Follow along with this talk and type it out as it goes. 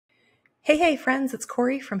Hey friends, it's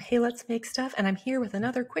Corey from Hey Let's Make Stuff, and I'm here with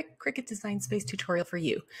another quick Cricut Design Space tutorial for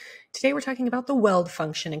you. Today we're talking about the Weld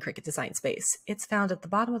function in Cricut Design Space. It's found at the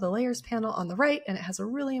bottom of the Layers panel on the right, and it has a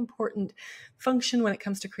really important function when it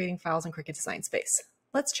comes to creating files in Cricut Design Space.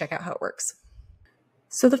 Let's check out how it works.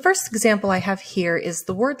 So the first example I have here is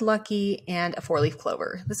the word lucky and a four-leaf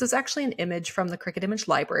clover. This is actually an image from the Cricut image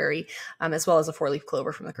library, as well as a four-leaf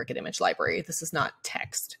clover from the Cricut image library. This is not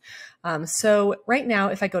text. So right now,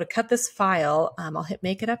 if I go to cut this file, I'll hit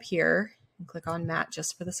make it up here and click on mat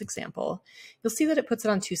just for this example. You'll see that it puts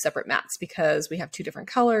it on two separate mats because we have two different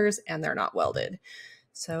colors and they're not welded.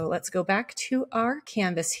 So let's go back to our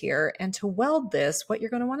canvas here, and to weld this, what you're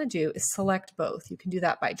going to want to do is select both. You can do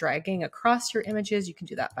that by dragging across your images. You can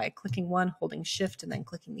do that by clicking one, holding shift, and then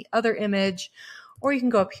clicking the other image, or you can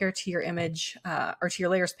go up here to your image or to your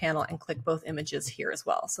layers panel and click both images here as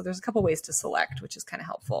well. So there's a couple ways to select, which is kind of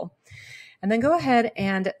helpful. And then go ahead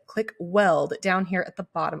and click weld down here at the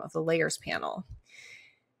bottom of the layers panel.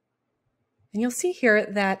 And you'll see here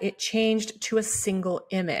that it changed to a single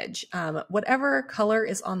image. Whatever color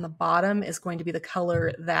is on the bottom is going to be the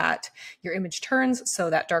color that your image turns. So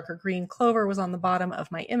that darker green clover was on the bottom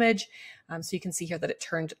of my image. So you can see here that it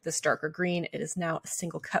turned this darker green. It is now a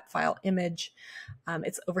single cut file image.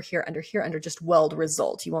 It's over here under just weld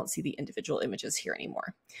result. You won't see the individual images here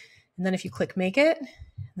anymore. And then if you click make it, and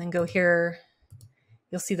then go here,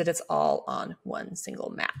 you'll see that it's all on one single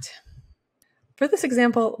mat. For this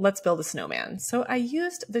example, let's build a snowman. So I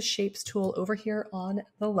used the shapes tool over here on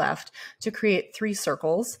the left to create 3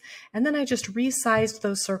 circles. And then I just resized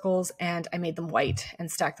those circles and I made them white and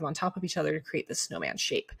stacked them on top of each other to create this snowman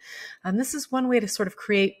shape. This is one way to sort of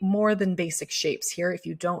create more than basic shapes here. If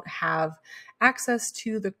you don't have access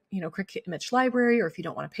to the Cricut image library, or if you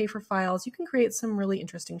don't want to pay for files, you can create some really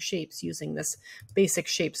interesting shapes using this basic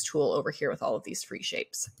shapes tool over here with all of these free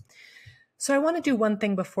shapes. So I want to do one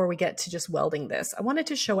thing before we get to just welding this. I wanted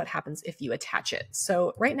to show what happens if you attach it.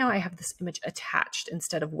 So right now I have this image attached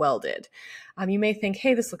instead of welded. You may think,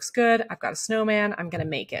 hey, this looks good. I've got a snowman. I'm going to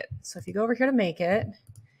make it. So if you go over here to make it,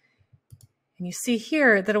 and you see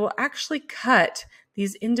here that it will actually cut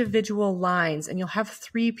these individual lines, and you'll have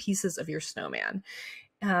 3 pieces of your snowman.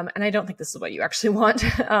 And I don't think this is what you actually want.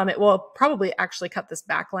 It will probably actually cut this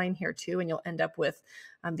back line here too, and you'll end up with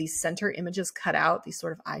these center images cut out, these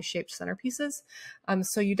sort of eye-shaped center pieces.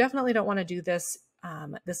 So you definitely don't want to do this.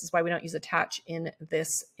 This is why we don't use attach in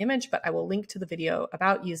this image, but I will link to the video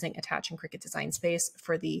about using attach in Cricut Design Space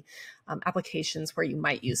for the applications where you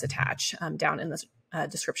might use attach down in the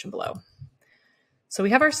description below. So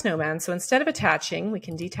we have our snowman. So instead of attaching, we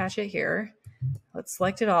can detach it here. Let's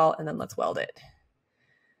select it all, and then let's weld it.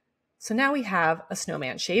 So now we have a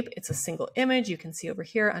snowman shape. It's a single image. You can see over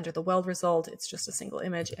here under the weld result, it's just a single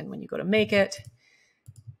image. And when you go to make it,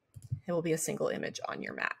 it will be a single image on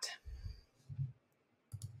your mat.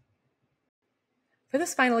 For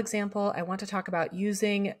this final example, I want to talk about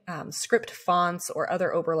using script fonts or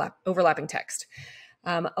other overlapping text.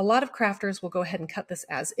 A lot of crafters will go ahead and cut this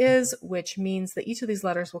as is, which means that each of these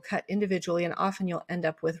letters will cut individually, and often you'll end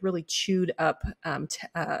up with really chewed up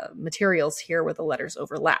materials here where the letters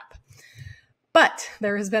overlap. But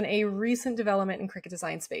there has been a recent development in Cricut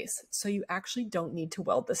Design Space, so you actually don't need to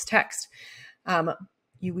weld this text.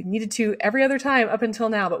 You needed to every other time up until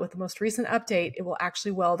now, but with the most recent update, it will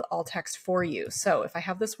actually weld all text for you. So if I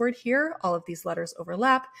have this word here, all of these letters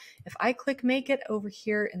overlap. If I click make it over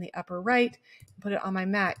here in the upper right and put it on my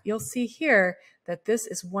mat, you'll see here that this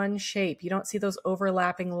is one shape. You don't see those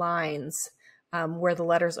overlapping lines where the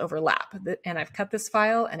letters overlap. And I've cut this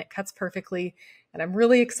file and it cuts perfectly. And I'm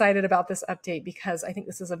really excited about this update because I think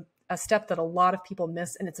this is a step that a lot of people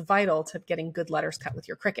miss, and it's vital to getting good letters cut with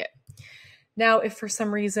your Cricut. Now, if for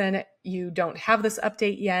some reason you don't have this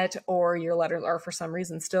update yet, or your letters are for some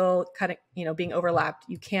reason still cutting, being overlapped,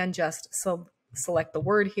 you can just select the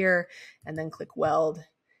word here and then click weld,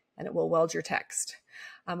 and it will weld your text.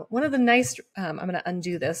 One of the nice, I'm going to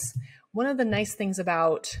undo this. One of the nice things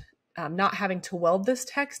about not having to weld this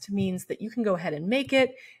text means that you can go ahead and make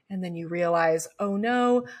it, and then you realize, oh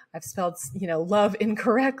no, I've spelled, love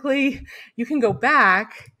incorrectly. You can go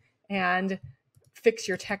back and fix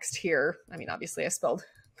your text here. I mean, obviously I spelled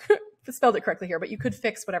it correctly here, but you could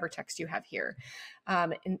fix whatever text you have here.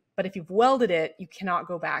 But if you've welded it, you cannot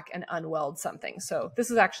go back and unweld something. So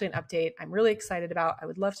this is actually an update I'm really excited about. I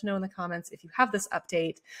would love to know in the comments if you have this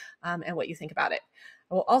update and what you think about it.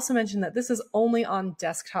 I will also mention that this is only on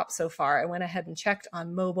desktop so far. I went ahead and checked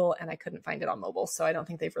on mobile and I couldn't find it on mobile. So I don't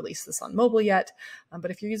think they've released this on mobile yet.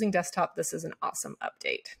 But if you're using desktop, this is an awesome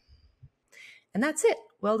update. And that's it.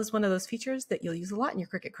 Weld is one of those features that you'll use a lot in your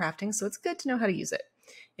Cricut crafting, so it's good to know how to use it.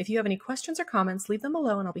 If you have any questions or comments, leave them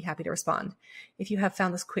below and I'll be happy to respond. If you have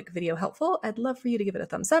found this quick video helpful, I'd love for you to give it a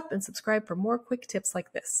thumbs up and subscribe for more quick tips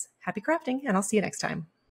like this. Happy crafting, and I'll see you next time.